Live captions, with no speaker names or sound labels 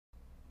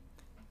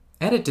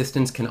Edit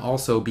distance can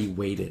also be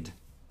weighted.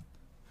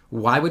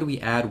 Why would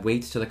we add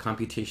weights to the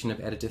computation of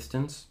edit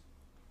distance?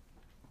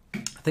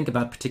 Think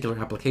about particular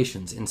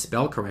applications. In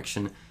spell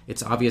correction,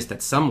 it's obvious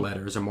that some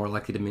letters are more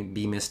likely to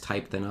be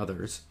mistyped than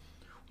others,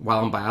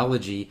 while in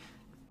biology,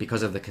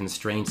 because of the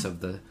constraints of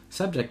the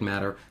subject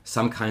matter,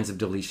 some kinds of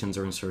deletions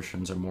or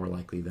insertions are more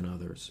likely than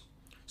others.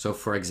 So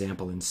for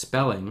example, in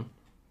spelling,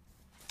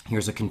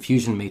 here's a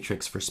confusion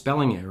matrix for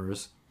spelling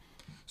errors.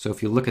 So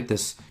if you look at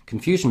this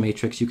confusion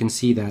matrix, you can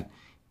see that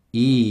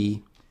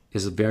E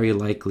is very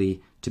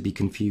likely to be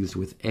confused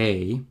with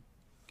A,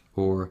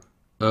 or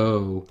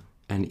O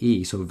and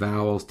E. So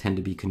vowels tend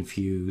to be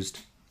confused,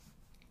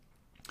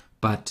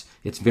 but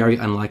it's very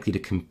unlikely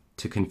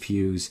to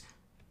confuse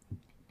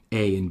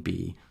A and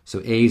B.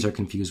 So A's are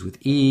confused with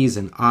E's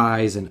and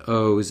I's and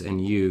O's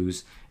and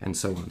U's and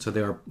so on. So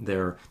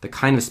they're the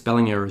kind of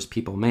spelling errors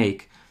people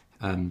make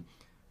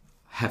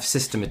have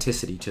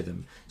systematicity to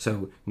them.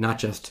 So not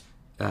just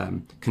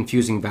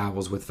confusing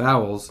vowels with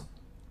vowels,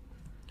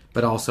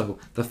 but also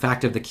the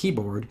fact of the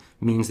keyboard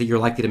means that you're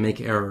likely to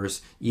make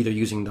errors either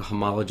using the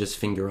homologous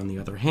finger on the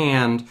other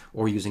hand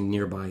or using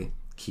nearby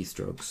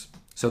keystrokes.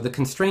 So the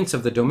constraints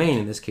of the domain,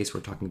 in this case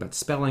we're talking about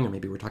spelling, or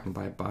maybe we're talking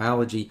about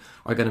biology,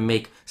 are going to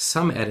make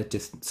some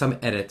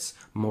edits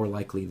more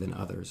likely than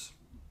others.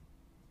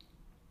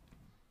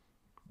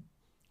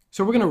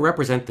 So we're going to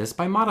represent this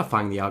by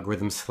modifying the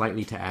algorithm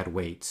slightly to add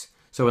weights.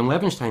 So in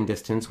Levenshtein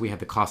distance, we have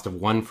the cost of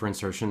 1 for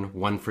insertion,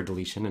 1 for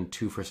deletion, and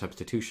 2 for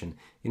substitution.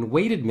 In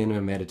weighted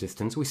minimum edit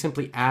distance, we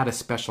simply add a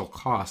special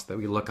cost that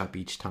we look up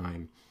each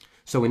time.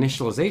 So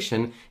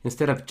initialization,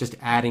 instead of just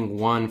adding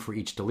 1 for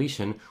each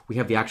deletion, we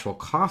have the actual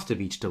cost of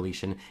each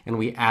deletion, and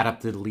we add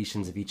up the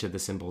deletions of each of the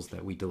symbols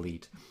that we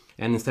delete.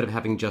 And instead of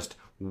having just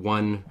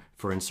 1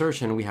 for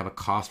insertion, we have a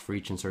cost for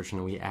each insertion,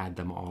 and we add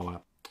them all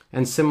up.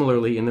 And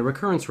similarly, in the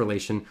recurrence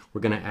relation,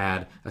 we're going to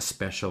add a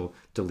special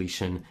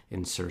deletion,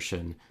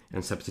 insertion,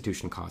 and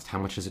substitution cost. How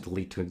much does it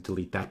delete to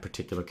delete that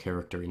particular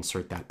character,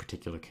 insert that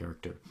particular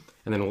character?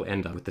 And then we'll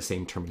end up with the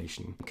same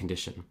termination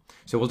condition.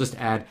 So we'll just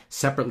add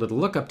separate little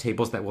lookup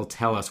tables that will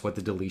tell us what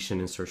the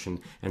deletion, insertion,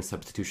 and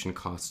substitution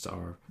costs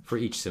are for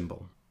each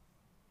symbol.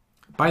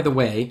 By the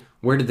way,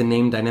 where did the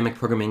name dynamic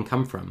programming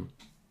come from?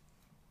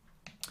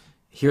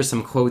 Here's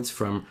some quotes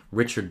from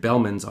Richard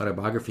Bellman's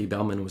autobiography.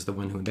 Bellman was the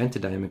one who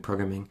invented dynamic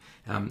programming,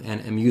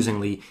 and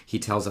amusingly, he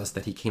tells us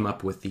that he came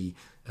up with the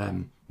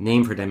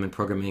name for dynamic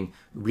programming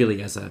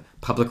really as a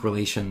public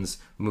relations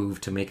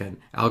move to make an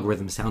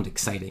algorithm sound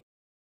exciting.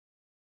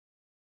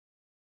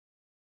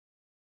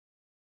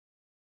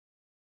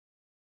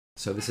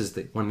 So this is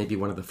maybe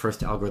one of the first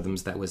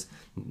algorithms that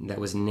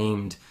was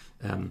named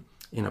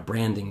in a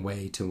branding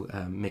way to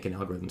make an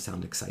algorithm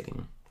sound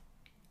exciting.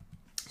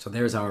 So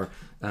there's our,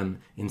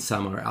 in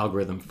sum, our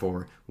algorithm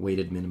for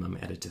weighted minimum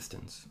edit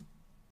distance.